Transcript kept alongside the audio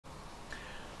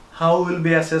how will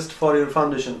be assessed for your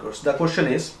foundation course? The question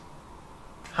is,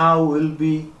 how will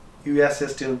be you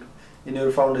assessed in your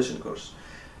foundation course?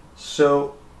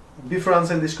 So before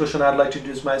answering this question, I'd like to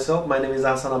introduce myself. My name is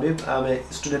Hassan Habib. I'm a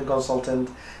student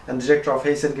consultant and director of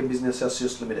H&K Business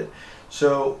Associates Limited.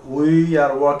 So we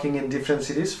are working in different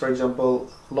cities, for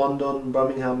example, London,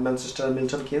 Birmingham, Manchester, and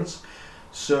Milton Keynes.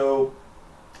 So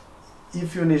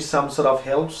if you need some sort of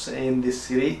helps in this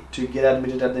city to get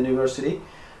admitted at the university,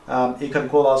 you can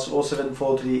call us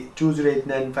 0743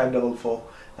 2089 544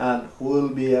 and we'll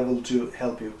be able to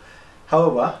help you.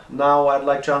 However, now I'd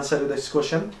like to answer this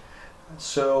question.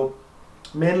 So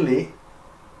mainly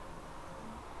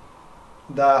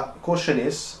the question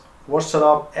is, what sort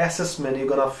of assessment you're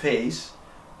gonna face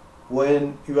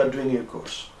when you are doing your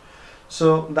course?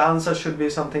 So the answer should be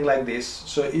something like this.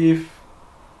 So if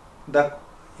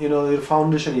your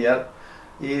foundation year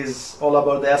is all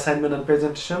about the assignment and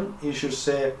presentation, you should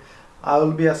say, I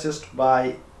will be assessed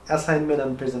by assignment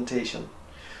and presentation.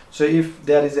 So if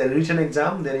there is a written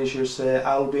exam, then you should say,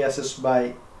 I will be assessed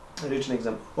by a written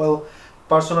exam. Well,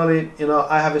 personally,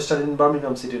 I have studied in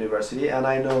Birmingham City University, and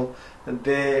I know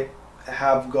they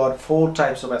have got 4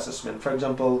 types of assessment. For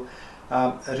example,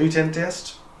 a written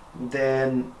test,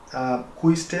 then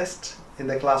quiz test in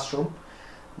the classroom,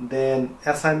 then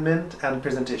assignment and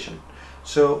presentation.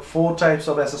 So 4 types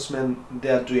of assessment they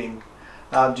are doing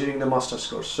during the master's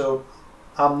course. So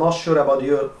I'm not sure about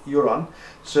your one.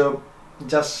 So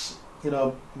just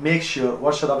make sure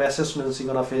what sort of assessments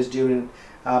you're gonna face during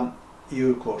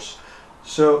your course.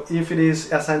 So if it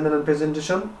is assignment and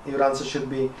presentation, your answer should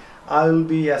be, I will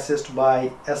be assessed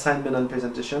by assignment and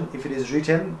presentation. If it is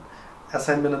written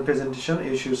assignment and presentation,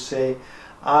 you should say,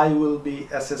 I will be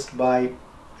assessed by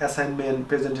assignment,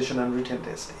 presentation, and written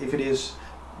test. If it is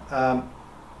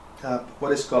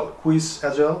what is called quiz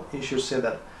as well, you should say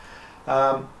that.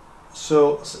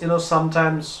 So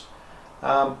sometimes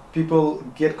people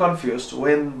get confused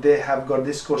when they have got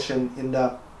this question in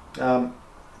the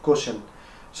question.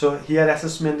 So here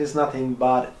assessment is nothing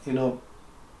but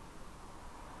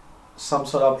some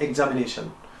sort of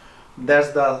examination.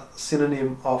 That's the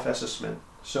synonym of assessment.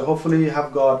 So hopefully you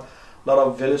have got a lot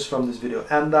of values from this video.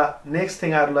 And the next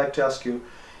thing I'd like to ask you,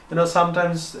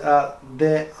 sometimes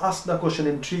they ask the question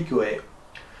in tricky way.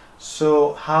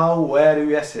 So how were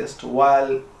you assessed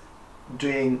while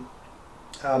doing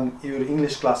your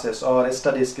English classes or a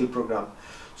study skill program?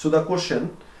 So the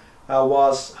question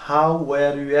was, how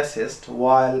were you assessed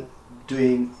while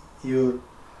doing your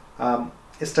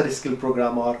study skill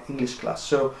program or English class?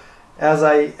 So as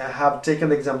I have taken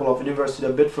the example of University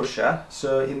of Bedfordshire,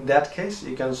 so in that case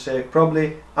you can say,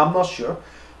 probably, I'm not sure,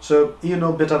 so you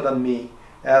know better than me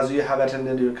as you have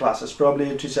attended your classes. Probably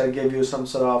your teacher gave you some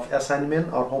sort of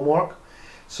assignment or homework.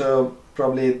 So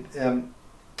probably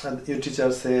your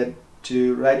teacher said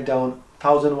to write down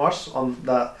 1,000 words on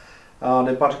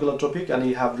a particular topic, and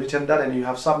you have written that and you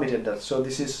have submitted that. So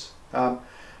this is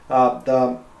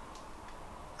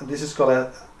this is called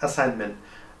an assignment.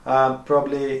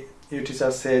 Probably your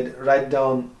teacher said, write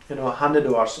down 100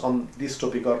 words on this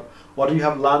topic, or what you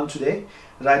have learned today,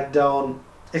 write down,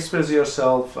 express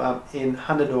yourself in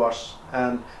 100 words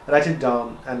and write it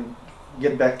down and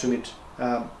get back to me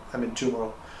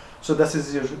tomorrow. So that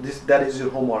is your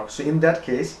homework. So in that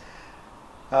case,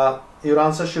 your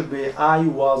answer should be, I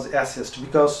was assessed,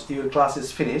 because your class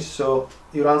is finished. So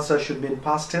your answer should be in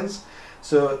past tense.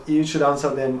 So you should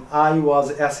answer them, I was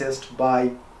assessed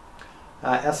by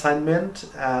assignment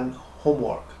and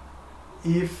homework.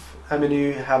 If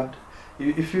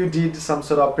you did some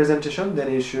sort of presentation,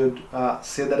 then you should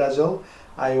say that as well.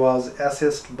 I was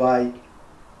assessed by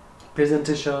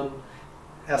presentation,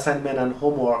 assignment, and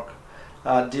homework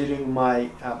during my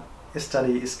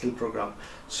study skill program.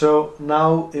 So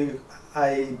now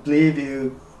I believe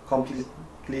you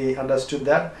completely understood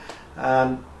that,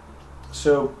 and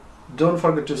so don't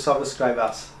forget to subscribe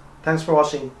us. Thanks for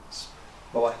watching.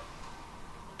 Bye bye.